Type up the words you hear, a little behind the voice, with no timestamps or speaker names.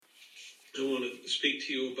I want to speak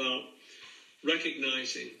to you about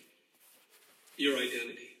recognizing your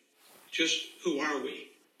identity. Just who are we?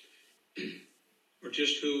 Or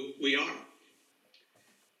just who we are.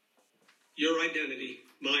 Your identity,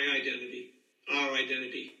 my identity, our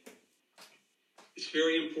identity. It's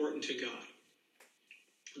very important to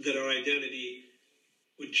God that our identity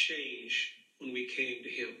would change when we came to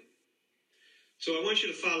him. So I want you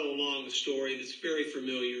to follow along the story that's very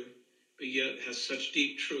familiar, but yet has such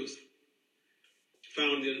deep truth.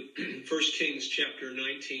 Found in 1 Kings chapter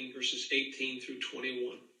 19, verses 18 through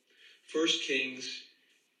 21. 1 Kings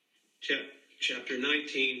chapter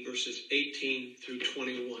 19, verses 18 through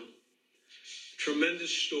 21. Tremendous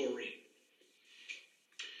story.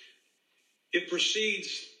 It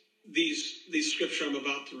precedes these scripture I'm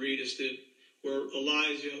about to read is that where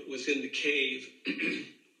Elijah was in the cave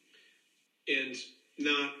and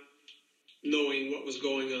not knowing what was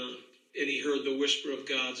going on. And he heard the whisper of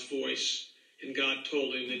God's voice. And God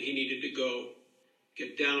told him that he needed to go,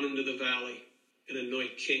 get down into the valley and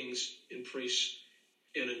anoint kings and priests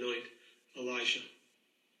and anoint Elijah.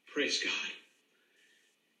 Praise God.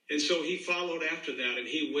 And so he followed after that, and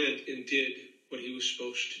he went and did what he was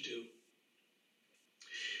supposed to do.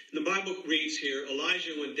 And the Bible reads here,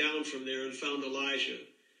 Elijah went down from there and found Elijah,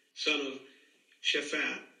 son of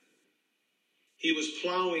Shaphat. He was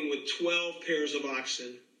plowing with 12 pairs of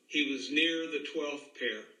oxen. He was near the 12th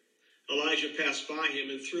pair. Elijah passed by him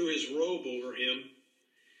and threw his robe over him.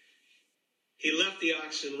 He left the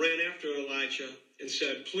oxen, ran after Elijah, and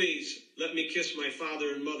said, please, let me kiss my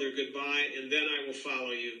father and mother goodbye, and then I will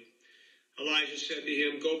follow you. Elijah said to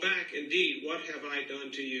him, go back, indeed, what have I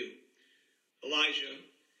done to you? Elijah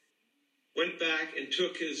went back and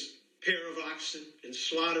took his pair of oxen and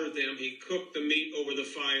slaughtered them. He cooked the meat over the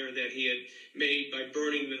fire that he had made by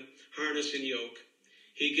burning the harness and yoke.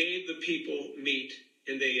 He gave the people meat,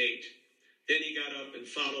 and they ate. Then he got up and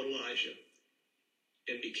followed Elijah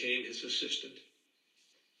and became his assistant.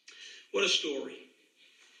 What a story.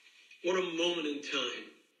 What a moment in time.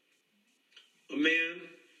 A man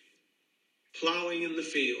plowing in the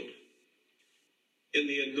field, and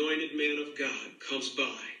the anointed man of God comes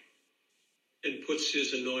by and puts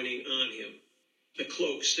his anointing on him. The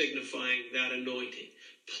cloak signifying that anointing.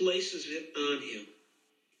 Places it on him.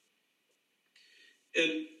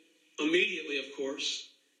 And immediately, of course,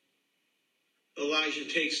 Elijah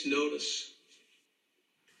takes notice.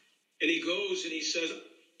 And he goes and he says,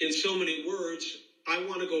 in so many words, I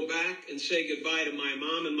want to go back and say goodbye to my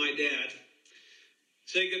mom and my dad.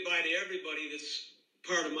 Say goodbye to everybody that's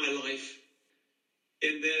part of my life.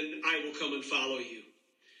 And then I will come and follow you.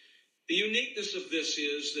 The uniqueness of this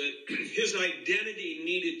is that his identity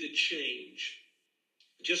needed to change.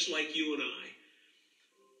 Just like you and I.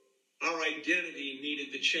 Our identity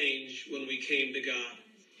needed to change when we came to God.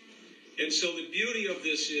 And so the beauty of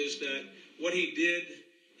this is that what he did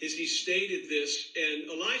is he stated this, and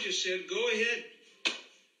Elijah said, go ahead.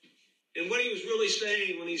 And what he was really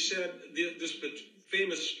saying when he said this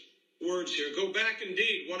famous words here, go back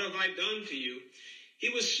indeed, what have I done to you? He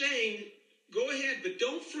was saying, go ahead, but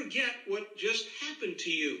don't forget what just happened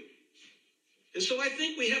to you. And so I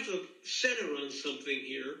think we have to center on something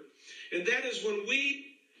here, and that is when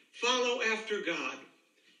we follow after God,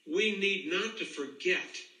 we need not to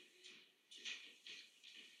forget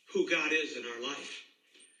who God is in our life.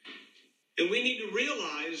 And we need to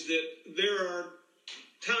realize that there are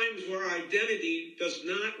times where our identity does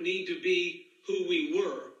not need to be who we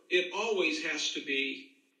were. It always has to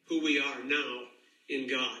be who we are now in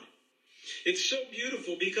God. It's so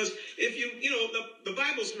beautiful because if the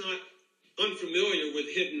Bible's not unfamiliar with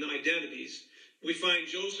hidden identities. We find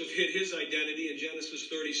Joseph hid his identity in Genesis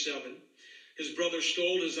 37. His brothers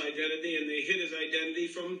stole his identity and they hid his identity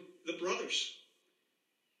from the brothers.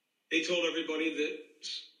 They told everybody that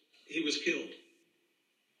he was killed.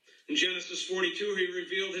 In Genesis 42, he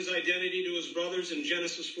revealed his identity to his brothers. In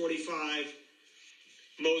Genesis 45,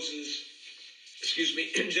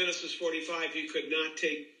 in Genesis 45, he could not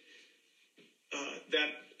take that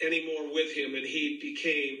anymore with him, and he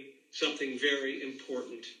became something very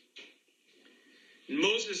important.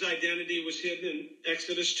 Moses' identity was hidden in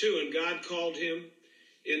Exodus 2, and God called him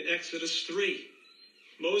in Exodus 3.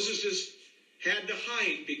 Moses had to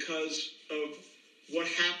hide because of what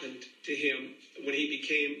happened to him when he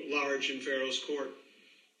became large in Pharaoh's court.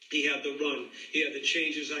 He had to run. He had to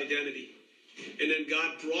change his identity. And then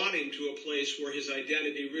God brought him to a place where his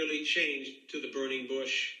identity really changed to the burning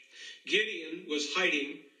bush. Gideon was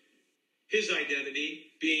hiding his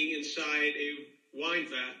identity, being inside a wine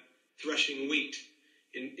vat, threshing wheat.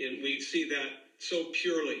 And we see that so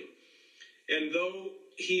purely. And though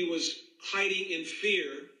he was hiding in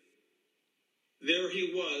fear, there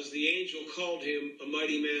he was. The angel called him a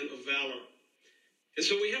mighty man of valor. And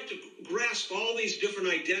so we have to grasp all these different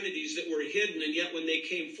identities that were hidden, and yet when they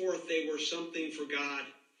came forth, they were something for God.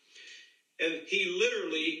 And he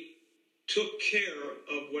literally took care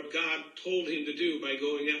of what God told him to do by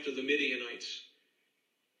going after the Midianites.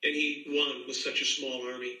 And he won with such a small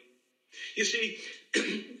army. You see,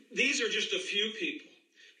 these are just a few people,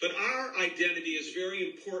 but our identity is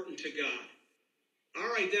very important to God.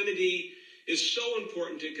 Our identity is so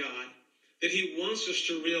important to God that he wants us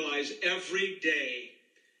to realize every day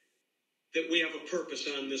that we have a purpose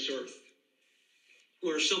on this earth.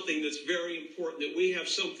 Or something that's very important, that we have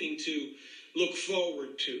something to look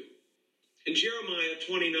forward to. In Jeremiah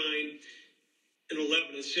 29 and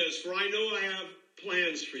 11, it says, "For I know I have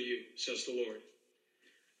plans for you, says the Lord.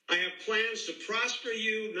 I have plans to prosper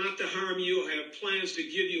you, not to harm you. I have plans to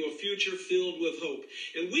give you a future filled with hope."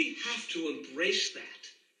 And we have to embrace that,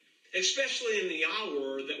 especially in the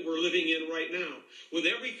hour that we're living in right now, with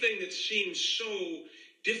everything that seems so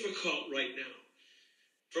difficult right now.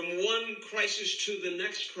 From one crisis to the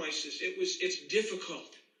next crisis, it's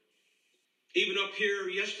difficult. Even up here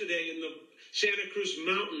yesterday in the Santa Cruz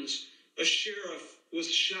Mountains, a sheriff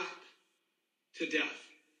was shot to death.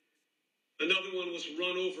 Another one was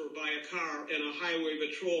run over by a car, and a highway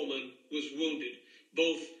patrolman was wounded.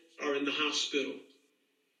 Both are in the hospital.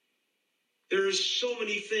 There is so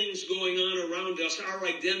many things going on around us. Our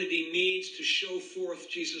identity needs to show forth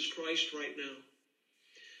Jesus Christ right now.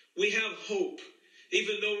 We have hope,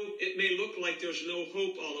 even though it may look like there's no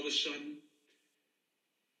hope all of a sudden.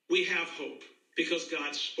 We have hope because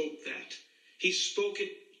God spoke that. He spoke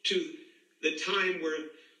it to the time where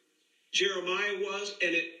Jeremiah was,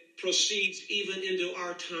 and it proceeds even into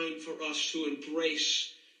our time for us to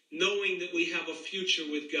embrace, knowing that we have a future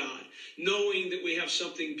with God, knowing that we have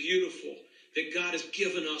something beautiful that God has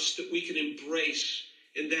given us that we can embrace,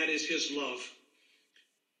 and that is his love.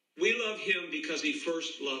 We love him because he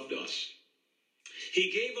first loved us.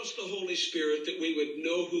 He gave us the Holy Spirit that we would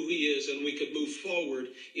know who he is and we could move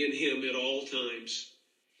forward in him at all times.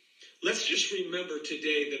 Let's just remember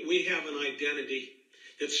today that we have an identity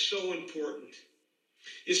that's so important.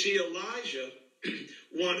 You see, Elijah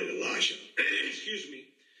wanted Elisha,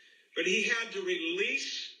 but he had to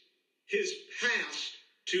release his past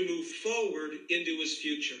to move forward into his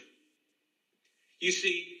future. You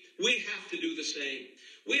see, we have to do the same.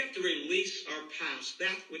 We have to release our past,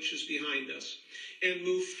 that which is behind us, and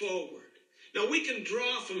move forward. Now, we can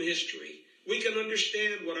draw from history. We can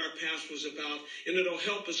understand what our past was about, and it'll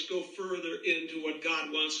help us go further into what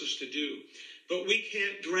God wants us to do. But we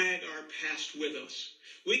can't drag our past with us.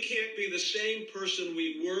 We can't be the same person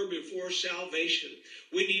we were before salvation.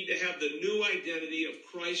 We need to have the new identity of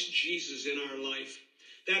Christ Jesus in our life.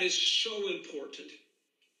 That is so important.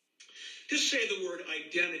 Just say the word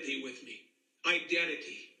identity with me.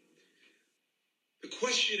 Identity. The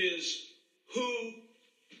question is, who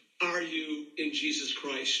are you in Jesus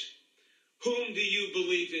Christ? Whom do you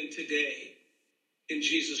believe in today in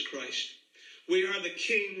Jesus Christ? We are the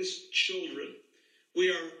King's children.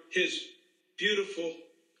 We are his beautiful,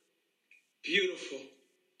 beautiful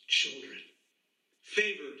children,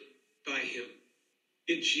 favored by him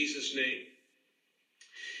in Jesus' name.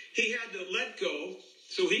 He had to let go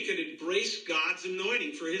so he could embrace God's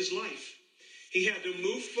anointing for his life. He had to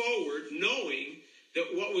move forward knowing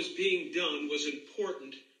that what was being done was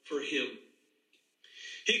important for him.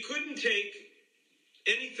 He couldn't take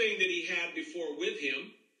anything that he had before with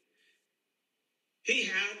him. He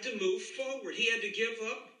had to move forward. He had to give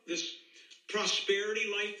up this prosperity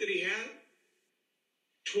life that he had.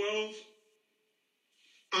 12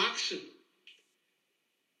 oxen.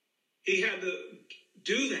 He had to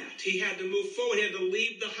do that. He had to move forward. He had to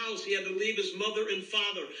leave the house. He had to leave his mother and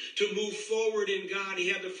father to move forward in God. He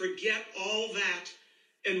had to forget all that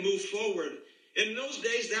and move forward. In those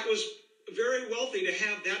days, that was very wealthy to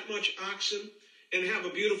have that much oxen and have a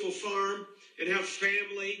beautiful farm and have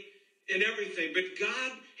family and everything. But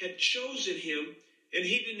God had chosen him, and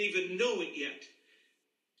he didn't even know it yet.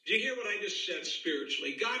 Do you hear what I just said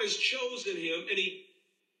spiritually? God has chosen him, and he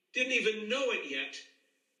didn't even know it yet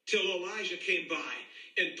till Elijah came by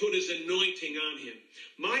and put his anointing on him.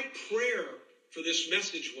 My prayer for this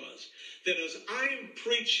message was that as I'm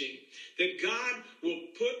preaching, that God will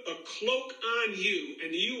put a cloak on you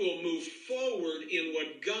and you will move forward in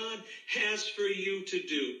what God has for you to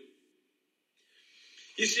do.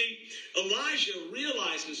 You see, Elijah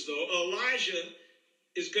realizes, though, Elijah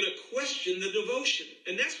is going to question the devotion.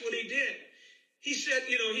 And that's what he did. He said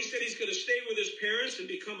he's going to stay with his parents and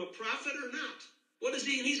become a prophet or not. What is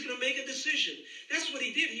he? And he's going to make a decision. That's what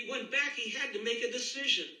he did. He went back. He had to make a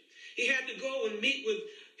decision. He had to go and meet with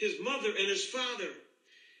his mother and his father.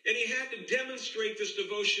 And he had to demonstrate this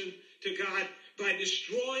devotion to God by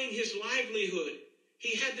destroying his livelihood.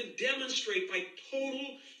 He had to demonstrate by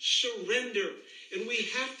total surrender. And we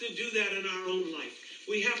have to do that in our own life.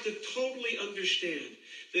 We have to totally understand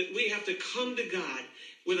that we have to come to God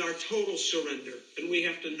with our total surrender. And we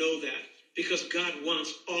have to know that because God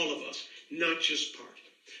wants all of us, not just part.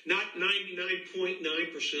 Not 99.9%,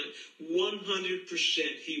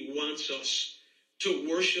 100% he wants us to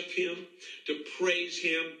worship him, to praise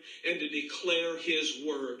him, and to declare his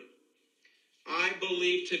word. I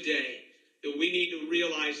believe today that we need to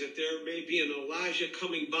realize that there may be an Elijah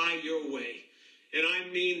coming by your way. And I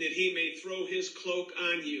mean that he may throw his cloak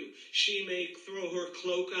on you. She may throw her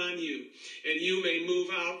cloak on you. And you may move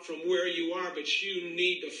out from where you are, but you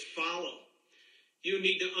need to follow. You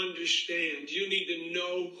need to understand. You need to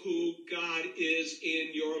know who God is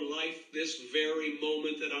in your life this very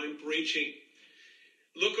moment that I'm preaching.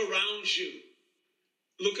 Look around you.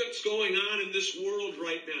 Look what's going on in this world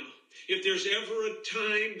right now. If there's ever a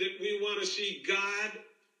time that we want to see God,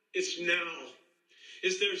 it's now.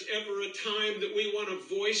 If there's ever a time that we want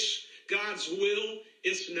to voice God's will,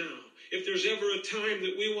 it's now. If there's ever a time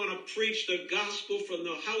that we want to preach the gospel from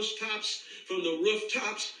the housetops, from the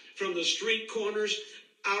rooftops, from the street corners,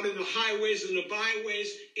 out in the highways and the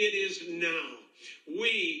byways, it is now.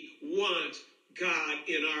 We want God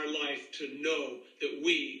in our life to know that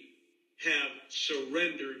we have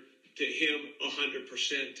surrendered to him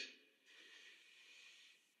 100%.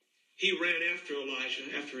 He ran after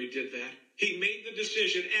Elijah after he did that. He made the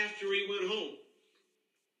decision after he went home.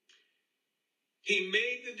 He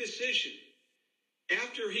made the decision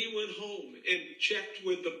after he went home and checked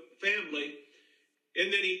with the family.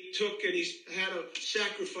 And then he took and he had a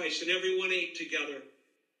sacrifice and everyone ate together.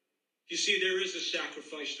 You see, there is a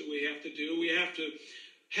sacrifice that we have to do. We have to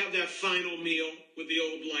have that final meal with the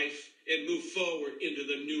old life and move forward into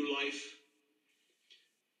the new life.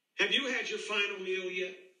 Have you had your final meal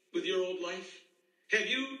yet with your old life? Have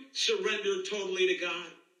you surrendered totally to God?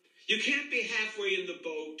 You can't be halfway in the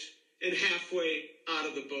boat and halfway out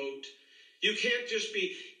of the boat. You can't just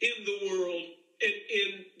be in the world and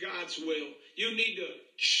in God's will. You need to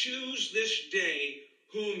choose this day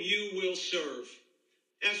whom you will serve.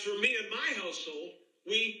 As for me and my household,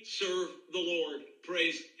 we serve the Lord.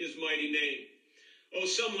 Praise his mighty name. Oh,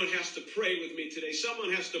 someone has to pray with me today.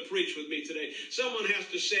 Someone has to preach with me today. Someone has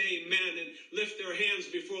to say amen and lift their hands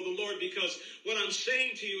before the Lord, because what I'm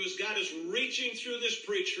saying to you is God is reaching through this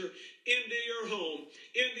preacher into your home,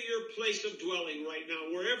 into your place of dwelling right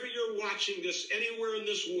now, wherever you're watching this, anywhere in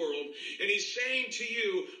this world. And he's saying to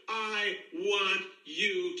you, I want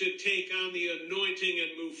you to take on the anointing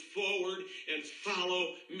and move forward and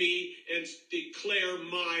follow me and declare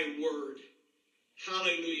my word.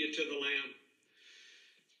 Hallelujah to the Lamb.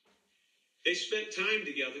 They spent time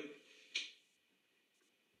together.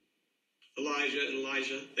 Elijah and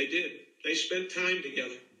Elijah, they did. They spent time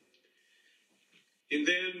together. And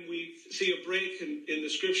then we see a break in the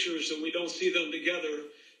scriptures, and we don't see them together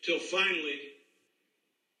till finally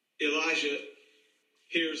Elijah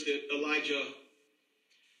hears that Elijah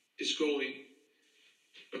is going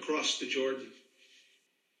across the Jordan.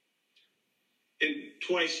 And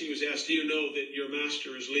twice he was asked, do you know that your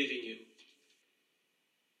master is leaving you?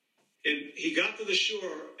 And he got to the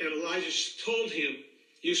shore, and Elijah told him,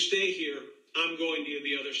 you stay here, I'm going to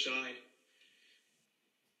the other side.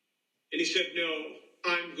 And he said, no,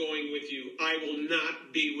 I'm going with you. I will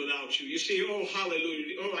not be without you. You see, oh,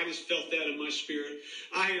 hallelujah. Oh, I just felt that in my spirit.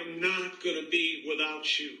 I am not going to be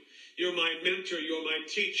without you. You're my mentor. You're my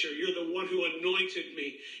teacher. You're the one who anointed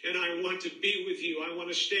me. And I want to be with you. I want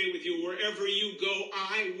to stay with you. Wherever you go,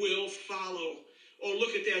 I will follow. Oh,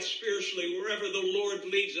 look at that spiritually. Wherever the Lord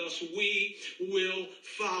leads us, we will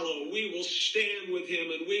follow. We will stand with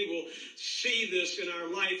him, and we will see this in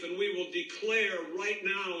our life, and we will declare right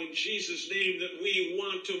now in Jesus' name that we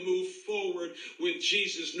want to move forward with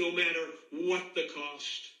Jesus no matter what the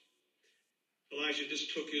cost. Elijah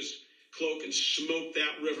just took his cloak and smote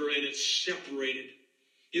that river, and it separated.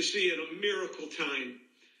 You see, in a miracle time,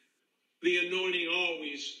 the anointing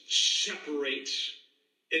always separates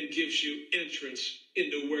and gives you entrance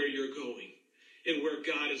into where you're going and where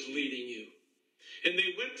God is leading you. And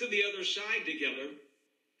they went to the other side together,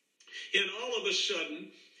 and all of a sudden,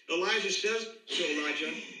 Elijah says to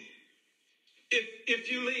Elijah, if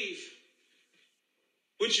you leave,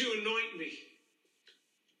 would you anoint me?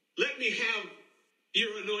 Let me have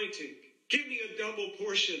your anointing. Give me a double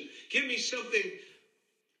portion. Give me something.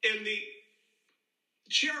 And the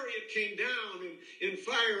chariot came down in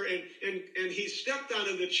fire, and he stepped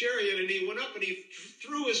onto the chariot, and he went up and he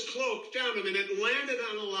threw his cloak down him, and it landed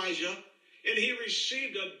on Elijah, and he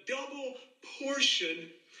received a double portion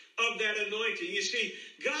of that anointing. You see,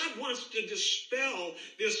 God wants to dispel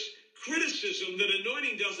this criticism that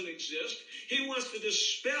anointing doesn't exist. He wants to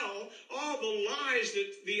dispel all the lies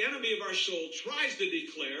that the enemy of our soul tries to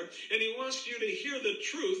declare, and he wants you to hear the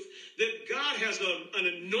truth that God has an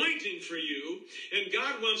anointing for you, and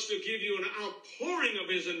God wants to give you an outpouring of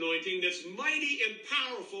his anointing that's mighty and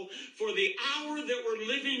powerful for the hour that we're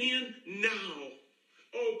living in now.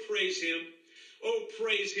 Oh, praise him. Oh,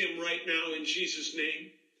 praise him right now in Jesus' name.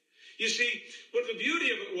 You see, what the beauty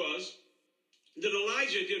of it was, that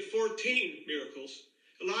Elijah did 14 miracles.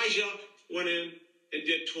 Elijah went in and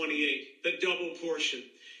did 28, the double portion.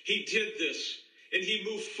 He did this, and he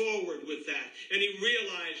moved forward with that, and he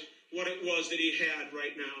realized what it was that he had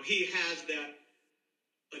right now. He has that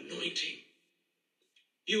anointing.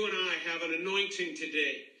 You and I have an anointing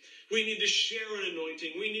today. We need to share an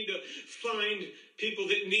anointing. We need to find people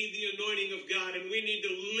that need the anointing of God, and we need to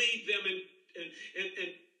lead them and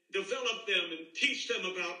develop them and teach them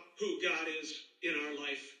about who God is in our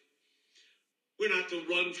life. We're not to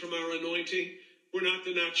run from our anointing. We're not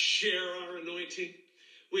to not share our anointing.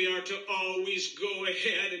 We are to always go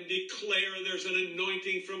ahead and declare there's an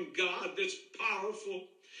anointing from God that's powerful.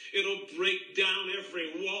 It'll break down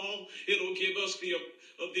every wall. It'll give us the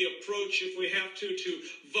approach, if we have to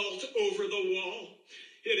vault over the wall.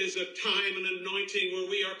 It is a time and anointing where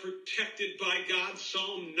we are protected by God.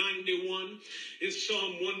 Psalm 91, in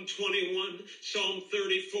Psalm 121, Psalm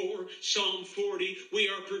 34, Psalm 40. We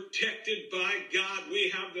are protected by God.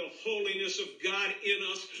 We have the holiness of God in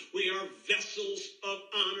us. We are vessels of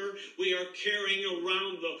honor. We are carrying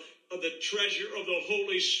around the treasure of the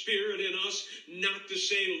Holy Spirit in us. Not to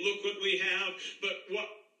say, look what we have, but what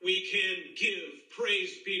we can give.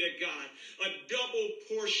 Praise be to God. A double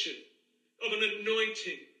portion of an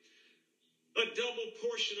anointing, a double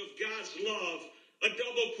portion of God's love, a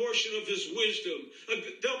double portion of his wisdom,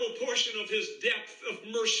 a double portion of his depth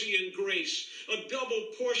of mercy and grace, a double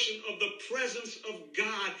portion of the presence of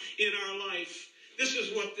God in our life. This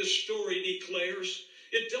is what this story declares.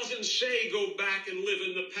 It doesn't say go back and live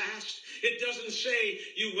in the past. It doesn't say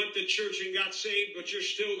you went to church and got saved, but you're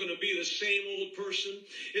still going to be the same old person.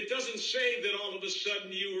 It doesn't say that all of a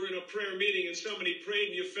sudden you were in a prayer meeting and somebody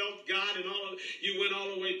prayed and you felt God and you went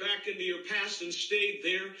all the way back into your past and stayed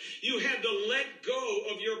there. You had to let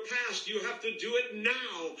go of your past. You have to do it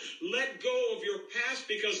now. Let go of your past,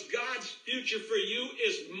 because God's future for you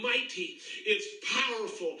is mighty. It's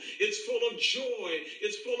powerful. It's full of joy.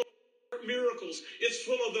 It's full of miracles. It's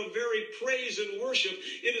full of the very praise and worship.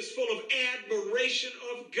 It is full of admiration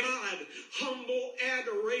of God, humble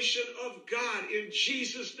adoration of God. In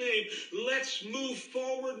Jesus' name, let's move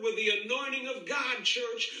forward with the anointing of God,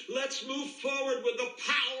 church. Let's move forward with the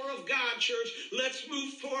power of God, church. Let's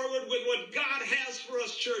move forward with what God has for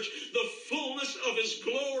us, church. The fullness of his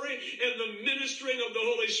glory and the ministering of the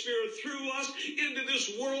Holy Spirit through us into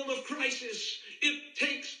this world of crisis. It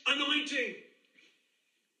takes anointing.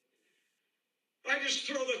 I just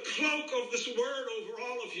throw the cloak of this word over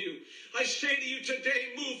all of you. I say to you today,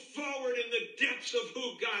 move forward in the depths of who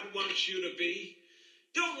God wants you to be.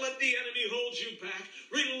 Don't let the enemy hold you back.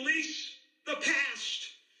 Release the past.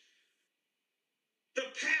 The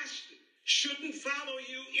past shouldn't follow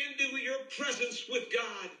you into your presence with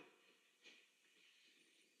God.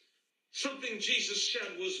 Something Jesus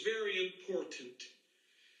said was very important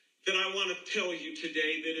that I want to tell you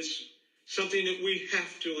today, that is something that we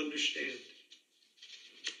have to understand.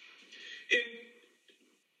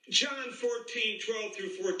 In John 14:12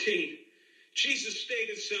 through 14, Jesus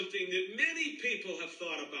stated something that many people have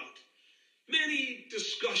thought about. Many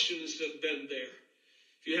discussions have been there.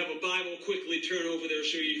 If you have a Bible, quickly turn over there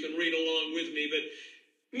so you can read along with me.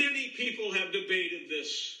 But many people have debated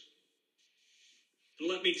this. And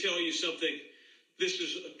let me tell you something. This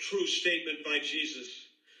is a true statement by Jesus.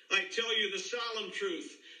 I tell you the solemn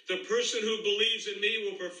truth. The person who believes in me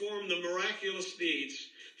will perform the miraculous deeds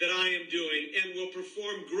that I am doing, and will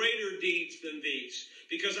perform greater deeds than these,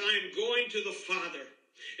 because I am going to the Father,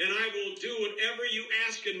 and I will do whatever you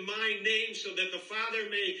ask in my name, so that the Father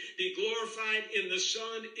may be glorified in the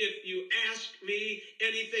Son. If you ask me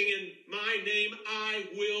anything in my name, I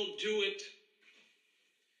will do it.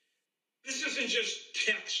 This isn't just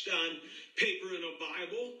text on paper in a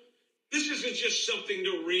Bible. This isn't just something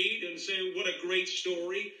to read and say, what a great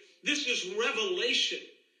story. This is revelation.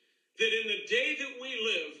 That in the day that we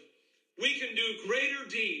live, we can do greater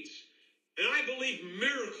deeds. And I believe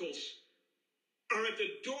miracles are at the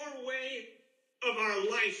doorway of our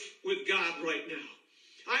life with God right now.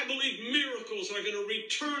 I believe miracles are going to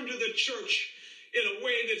return to the church in a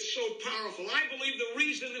way that's so powerful. I believe the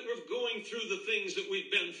reason that we're going through the things that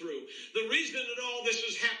we've been through, the reason that all this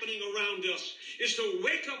is happening around us, is to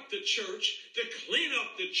wake up the church, to clean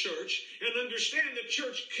up the church, and understand the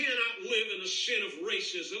church cannot live in a sin of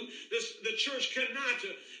racism. The church cannot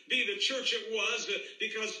be the church it was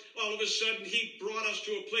because all of a sudden he brought us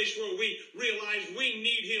to a place where we realize we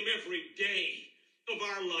need him every day of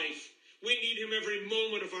our life. We need him every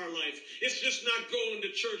moment of our life. It's just not going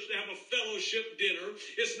to church to have a fellowship dinner.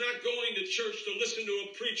 It's not going to church to listen to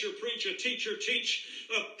a preacher preach, a teacher teach,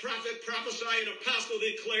 a prophet prophesy, an apostle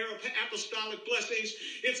declare apostolic blessings.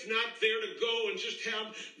 It's not there to go and just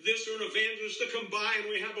have this or an evangelist to come by and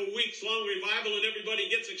we have a weeks-long revival and everybody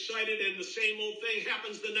gets excited and the same old thing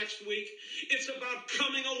happens the next week. It's about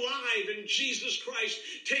coming alive in Jesus Christ,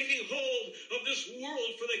 taking hold of this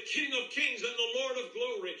world for the King of Kings and the Lord of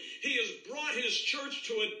Glory. He has brought his church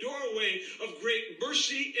to a doorway of great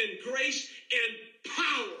mercy and grace and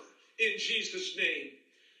power in Jesus' name.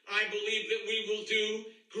 I believe that we will do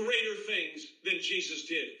greater things than Jesus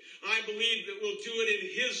did. I believe that we'll do it in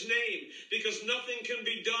his name because nothing can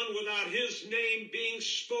be done without his name being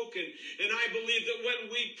spoken. And I believe that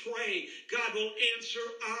when we pray, God will answer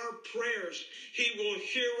our prayers. He will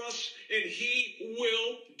hear us and he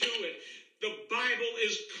will do it. The Bible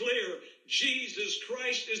is clear. Jesus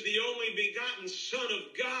Christ is the only begotten Son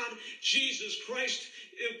of God. Jesus Christ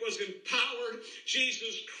was empowered.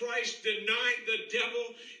 Jesus Christ denied the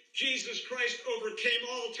devil. Jesus Christ overcame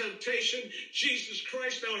all temptation. Jesus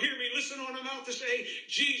Christ, now hear me, listen to what I'm about to say.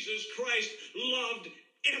 Jesus Christ loved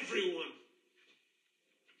everyone.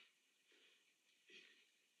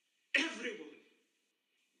 Everyone.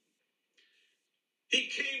 He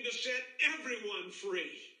came to set everyone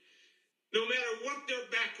free. No matter what their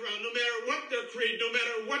background, no matter what their creed, no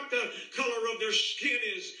matter what the color of their skin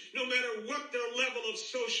is, no matter what their level of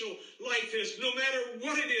social life is, no matter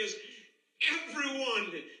what it is,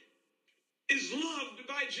 everyone is loved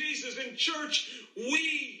by Jesus. In church,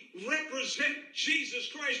 we represent Jesus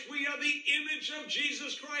Christ. We are the image of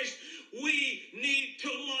Jesus Christ. We need to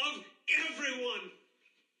love everyone.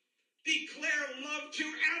 Declare love to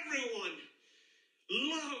everyone.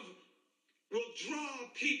 Love will draw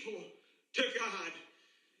people to God.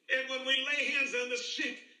 And when we lay hands on the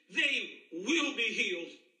sick, they will be healed.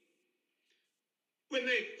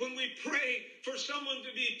 When we pray for someone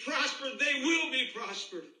to be prospered, they will be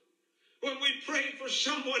prospered. When we pray for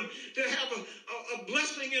someone to have a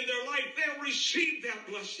blessing in their life, they'll receive that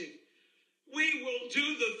blessing. We will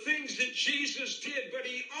do the things that Jesus did, but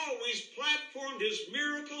he always platformed his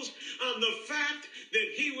miracles on the fact that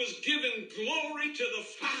he was giving glory to the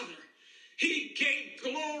Father. He gave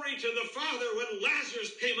glory to the Father when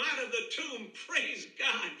Lazarus came out of the tomb. Praise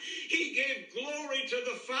God. He gave glory to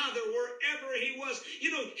the Father wherever he was.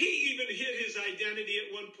 You know, he even hid his identity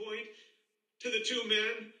at one point to the two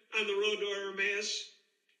men on the road to Emmaus.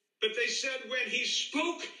 But they said when he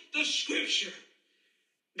spoke the scripture,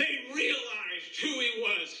 they realized who he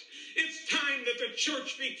was. It's time that the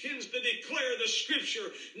church begins to declare the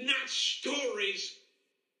scripture, not stories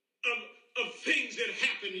of things that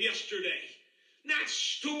happened yesterday. Not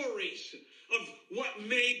stories of what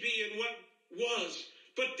may be and what was,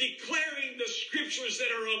 but declaring the scriptures that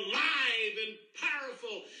are alive and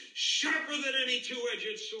powerful, sharper than any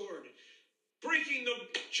two-edged sword, breaking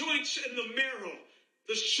the joints and the marrow,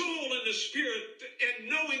 the soul and the spirit, and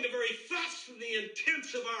knowing the very thoughts and the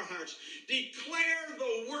intents of our hearts. Declare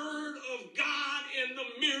the word of God and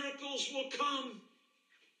the miracles will come.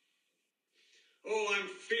 Oh, I'm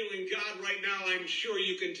feeling God right now. I'm sure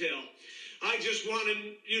you can tell. I just wanted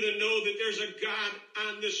you to know that there's a God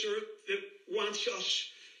on this earth that wants us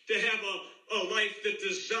to have a life that's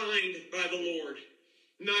designed by the Lord,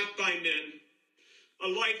 not by men. A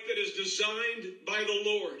life that is designed by the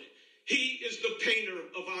Lord. He is the painter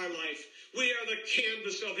of our life. We are the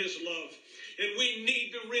canvas of his love. And we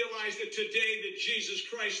need to realize that today that Jesus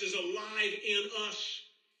Christ is alive in us.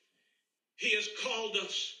 He has called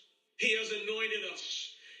us. He has anointed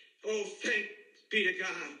us. Oh, thank be to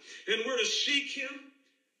God. And we're to seek him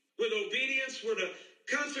with obedience. We're to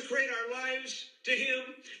consecrate our lives to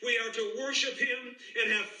him. We are to worship him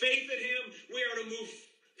and have faith in him. We are to move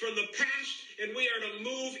from the past and we are to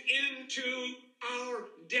move into our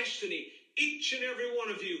destiny. Each and every one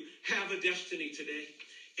of you have a destiny today.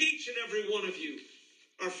 Each and every one of you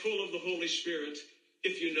are full of the Holy Spirit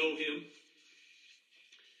if you know him,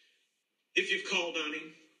 if you've called on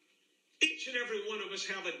him. Each and every one of us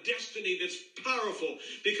have a destiny that's powerful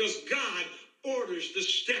because God orders the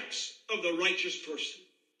steps of the righteous person.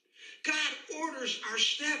 God orders our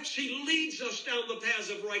steps. He leads us down the paths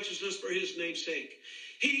of righteousness for his name's sake.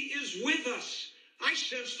 He is with us. I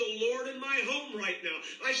sense the Lord in my home right now.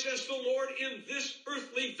 I sense the Lord in this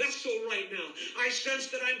earthly vessel right now. I sense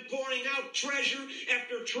that I'm pouring out treasure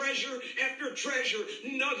after treasure after treasure,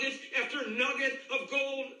 nugget after nugget of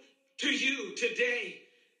gold to you today.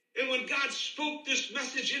 And when God spoke this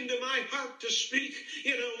message into my heart to speak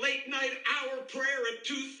in a late night hour prayer at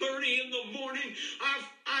 2:30 in the morning,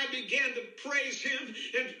 I began to praise him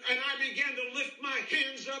and I began to lift my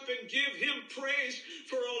hands up and give him praise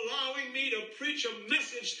for allowing me to preach a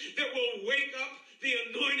message that will wake up the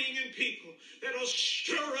anointing in people, that'll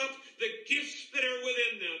stir up the gifts that are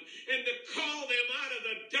within them, and to call them out of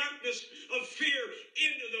the darkness of fear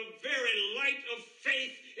into the very light of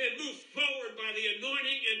faith and move forward by the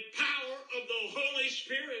anointing and power of the Holy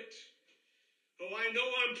Spirit. Oh, I know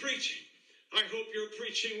I'm preaching. I hope you're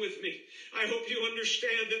preaching with me. I hope you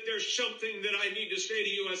understand that there's something that I need to say to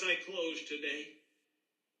you as I close today.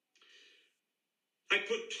 I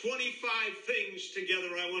put 25 things together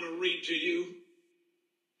I want to read to you.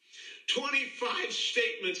 25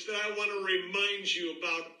 statements that I want to remind you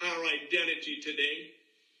about our identity today.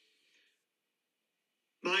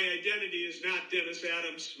 My identity is not Dennis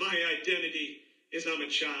Adams. My identity is I'm a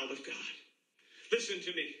child of God. Listen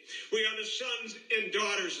to me. We are the sons and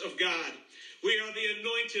daughters of God. We are the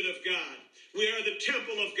anointed of God. We are the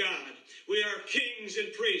temple of God. We are kings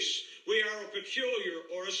and priests. We are a peculiar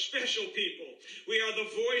or a special people. We are the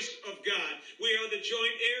voice of God. We are the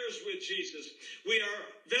joint heirs with Jesus. We are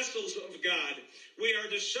vessels of God. We are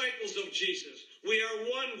disciples of Jesus. We are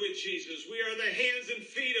one with Jesus. We are the hands and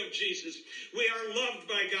feet of Jesus. We are loved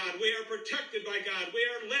by God. We are protected by God. We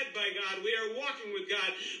are led by God. We are walking with God.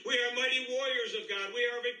 We are mighty warriors of God. We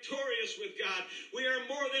are victorious with God. We are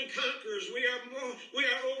more than conquerors. We are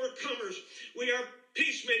overcomers. We are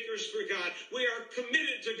peacemakers for God. We are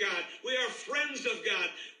committed to God. We are friends of God.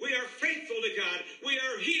 We are faithful to God. We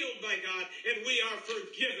are healed by God. And we are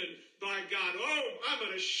forgiven by God. Oh, I'm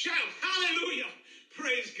going to shout. Hallelujah.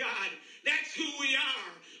 Praise God. That's who we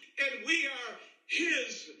are. And we are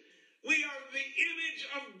his. We are the image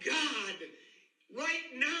of God. Right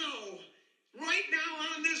now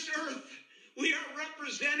on this earth, we are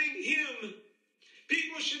representing him.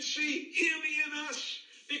 People should see him in us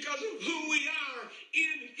because of who we are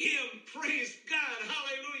in him. Praise God.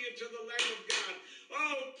 Hallelujah to the Lamb of God.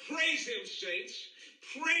 Oh, praise him, saints.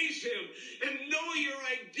 Praise him. And know your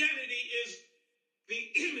identity is the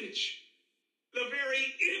image, the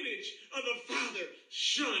very image of the Father,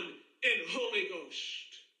 Son, and Holy Ghost.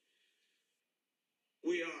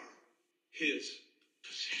 We are his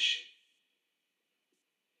possession.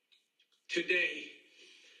 Today,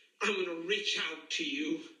 I'm going to reach out to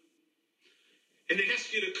you and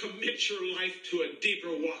ask you to commit your life to a deeper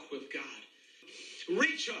walk with God.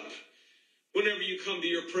 Reach up whenever you come to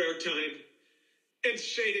your prayer time and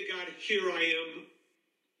say to God, here I am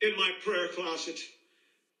in my prayer closet.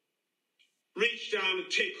 Reach down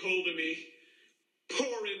and take hold of me.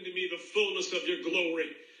 Pour into me the fullness of your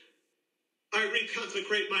glory. I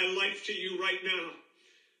reconsecrate my life to you right now.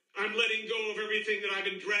 I'm letting go of everything that I've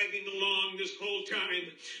been dragging along this whole time.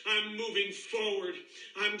 I'm moving forward.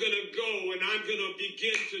 I'm going to go and I'm going to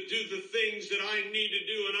begin to do the things that I need to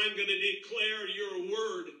do, and I'm going to declare your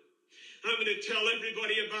word. I'm going to tell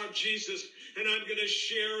everybody about Jesus, and I'm going to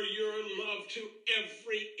share your love to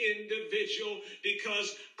every individual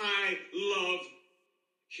because I love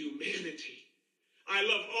humanity. I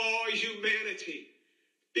love all humanity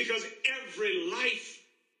because every life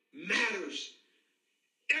matters.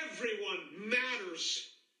 Everyone matters.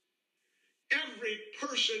 Every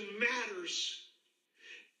person matters.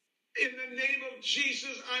 In the name of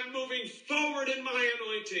Jesus, I'm moving forward in my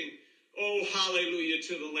anointing. Oh, hallelujah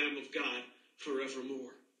to the Lamb of God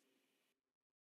forevermore.